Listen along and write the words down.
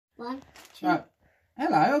1, 2. Right.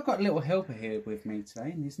 Hello, I've got a little helper here with me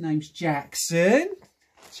today, and his name's Jaxson.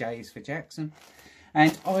 J is for Jaxson.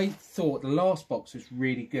 And I thought the last box was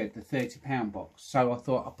really good, the £30 box. So I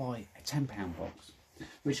thought I'd buy a £10 box,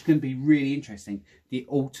 which is going to be really interesting. The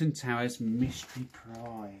Alton Towers mystery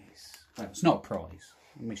prize. Well, it's not a prize,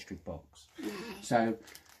 a mystery box. So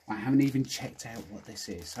I haven't even checked out what this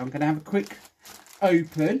is. So I'm going to have a quick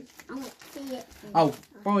open. I want to see it. Oh,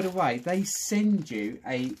 by the way, they send you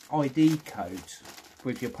a ID code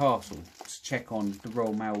with your parcel to check on the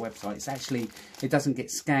Royal Mail website. It's actually, it doesn't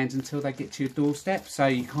get scanned until they get to your doorstep, so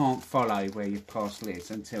you can't follow where your parcel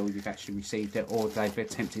is until you've actually received it or they've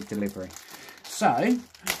attempted delivery. So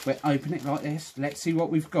we'll open it like this. Let's see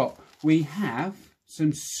what we've got. We have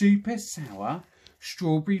some super sour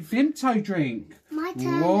strawberry Vimto drink. My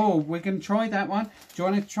turn. Whoa, we're going to try that one. Do you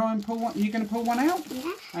want to try and pull one? You're going to pull one out?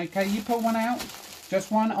 Yeah. Okay, you pull one out. Just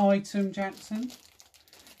one item, Jaxson.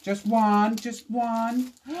 Just one, just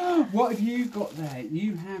one. What have you got there?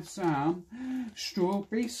 You have some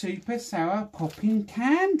strawberry super sour popping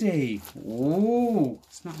candy. Oh,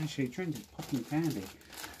 it's not actually a drink, it's popping candy.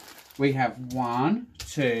 We have 1,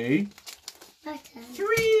 2,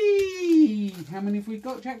 3. How many have we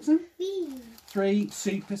got, Jaxson? 3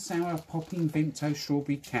 super sour popping Vimto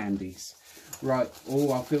strawberry candies. Right,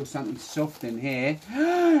 oh, I feel something soft in here.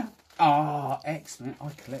 Ah, excellent. I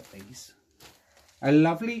collect these. A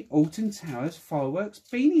lovely Alton Towers fireworks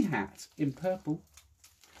beanie hat in purple.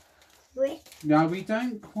 No, we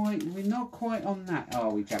don't quite, we're not quite on that,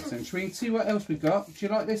 are we, Jaxson? Shall we see what else we got? Do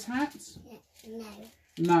you like this hat? No.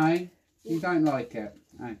 No? You don't like it?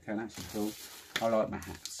 Okay, that's cool. I like my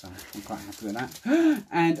hat, so I'm quite happy with that.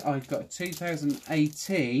 And I've got a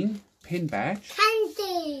 2018 pin badge.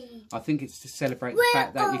 Candy. I think it's to celebrate the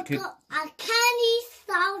fact that you could... Got a candy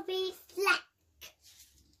strawberry snack.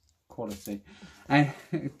 Quality. And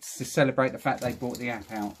it's to celebrate the fact they brought the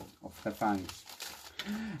app out off their phones.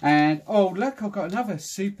 And, oh, look, I've got another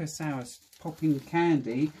super sour popping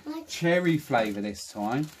candy. Cherry flavour this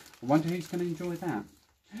time. I wonder who's going to enjoy that.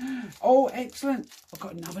 Oh, excellent. I've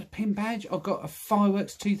got another pin badge. I've got a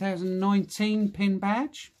Fireworks 2019 pin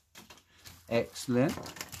badge. Excellent.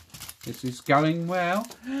 This is going well.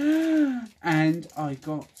 And I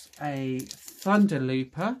got a Thunder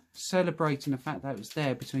Looper, celebrating the fact that it was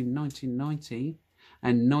there between 1990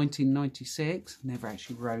 and 1996. Never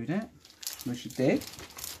actually rode it. Wish you did.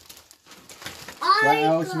 What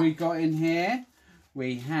else have we got in here?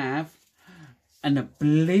 We have an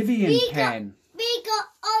Oblivion pen. We got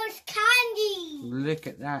orange candy. Look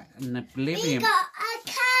at that, an Oblivion We got a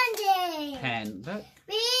candy. pen. Look.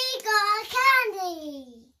 We got a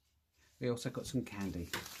candy. We also got some candy.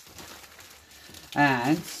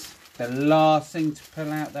 And the last thing to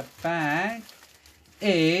pull out the bag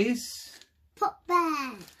is Pop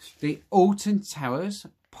badge. the Alton Towers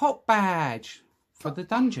pop badge for the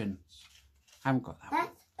dungeons. Haven't got that one.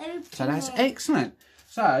 Let's open So that's it. excellent.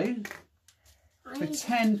 So for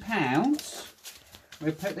 £10,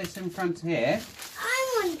 we'll put this in front here.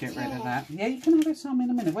 I want Get rid of that. Yeah, you can have some in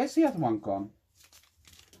a minute. Where's the other one gone?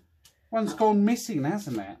 One's gone missing,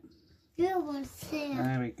 hasn't it? You want to see it.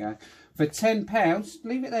 There we go. For £10,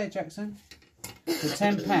 leave it there, Jaxson. For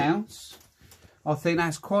 £10, I think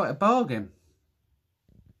that's quite a bargain.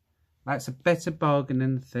 That's a better bargain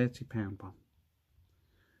than the £30 one.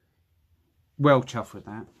 Well chuffed with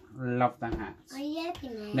that. Love the hat. Are you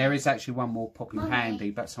opening it? There is actually one more popping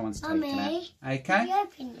candy, but someone's taken it. Okay? You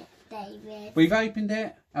open it, David. We've opened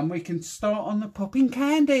it and we can start on the popping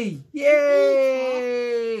candy.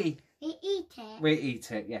 Yay! We eat it. We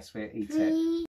eat it. Yes, we eat it.